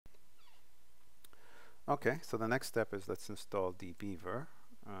Okay, so the next step is let's install DBeaver.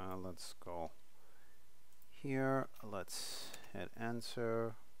 Let's go here. Let's hit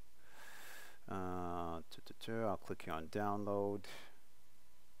enter. I'll click here on download.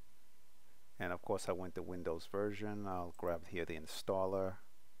 And of course I went the Windows version. I'll grab here the installer.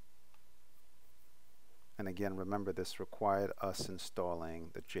 And again, remember this required us installing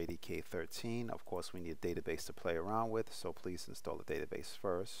the JDK 13. Of course, we need a database to play around with, so please install the database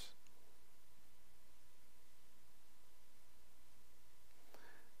first.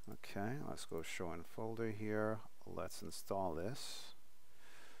 Okay, let's go show in folder here. Let's install this.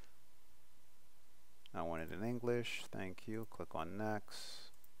 I want it in English. Thank you. Click on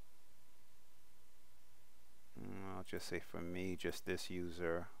next. I'll just say for me, just this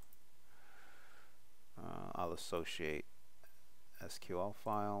user. I'll associate SQL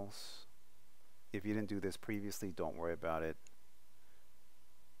files. If you didn't do this previously, don't worry about it.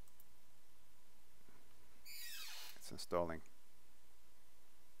 It's installing.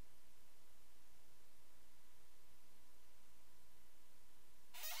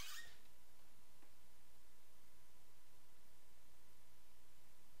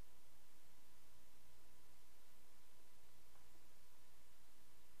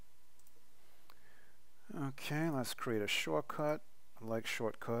 Okay, let's create a shortcut. I like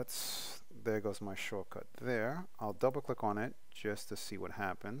shortcuts. There goes my shortcut there. I'll double click on it just to see what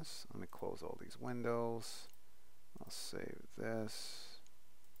happens. Let me close all these windows. I'll save this.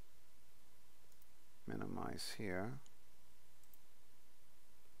 Minimize here.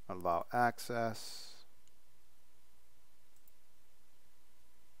 Allow access.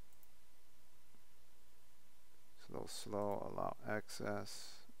 Slow, allow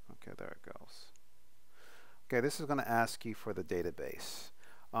access. Okay, there it goes. Okay, this is going to ask you for the database.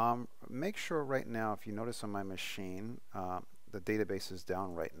 Make sure right now, if you notice on my machine, the database is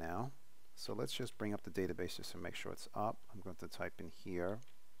down right now. So let's just bring up the database just to make sure it's up. I'm going to type in here,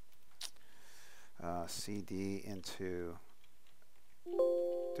 cd into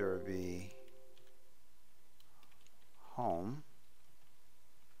Derby home,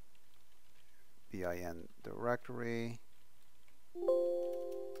 bin directory,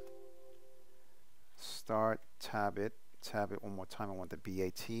 start, tab it one more time. I want the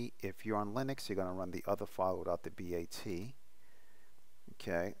BAT. If you're on Linux, you're going to run the other file without the BAT.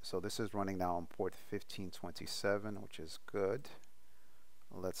 Okay, so this is running now on port 1527, which is good.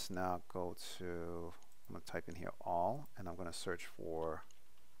 Let's now go to, I'm going to type in here all, and I'm going to search for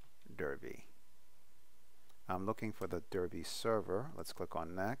Derby. I'm looking for the Derby server. Let's click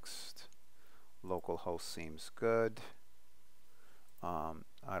on next. Localhost seems good.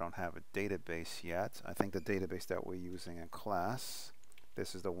 I don't have a database yet. I think the database that we're using in class,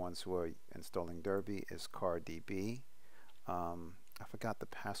 this is the ones who are installing Derby, is CarDB. I forgot the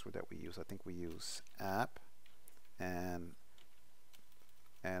password that we use. I think we use app, and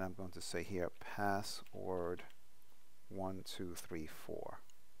I'm going to say here password 1234.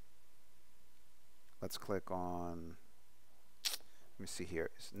 Let's click on, let me see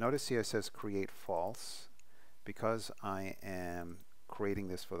here. Notice here it says create false. Because I am creating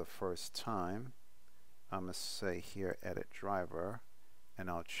this for the first time, I'm going to say here edit driver, and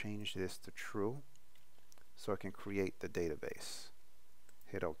I'll change this to true so I can create the database.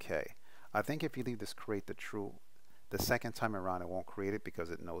 Hit OK. I think if you leave this create the true, the second time around it won't create it because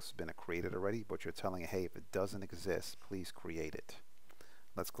it knows it's been created already, but you're telling it, hey, if it doesn't exist, please create it.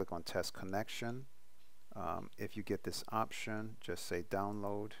 Let's click on test connection. If you get this option, just say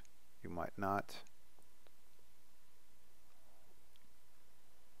download. You might not.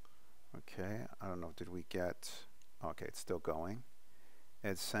 Okay, I don't know, did we get, okay, it's still going.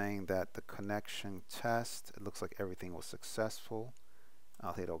 It's saying that the connection test, it looks like everything was successful.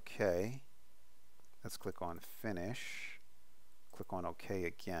 I'll hit OK. Let's click on finish. Click on OK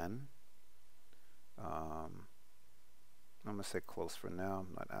again. I'm going to say close for now.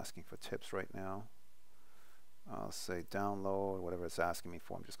 I'm not asking for tips right now. I'll say download, whatever it's asking me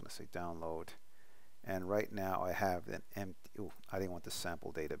for, I'm just going to say download. And right now I have an empty, I didn't want the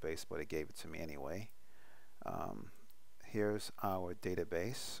sample database, but it gave it to me anyway. Here's our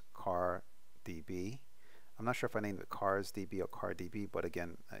database, CarDB. I'm not sure if I named it CarsDB or CarDB, but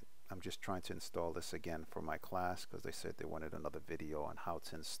again, I'm just trying to install this again for my class because they said they wanted another video on how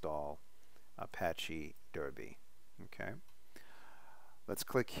to install Apache Derby. Okay. Let's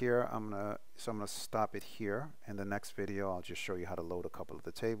click here. I'm gonna stop it here. In the next video, I'll just show you how to load a couple of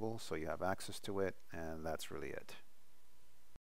the tables so you have access to it, and that's really it.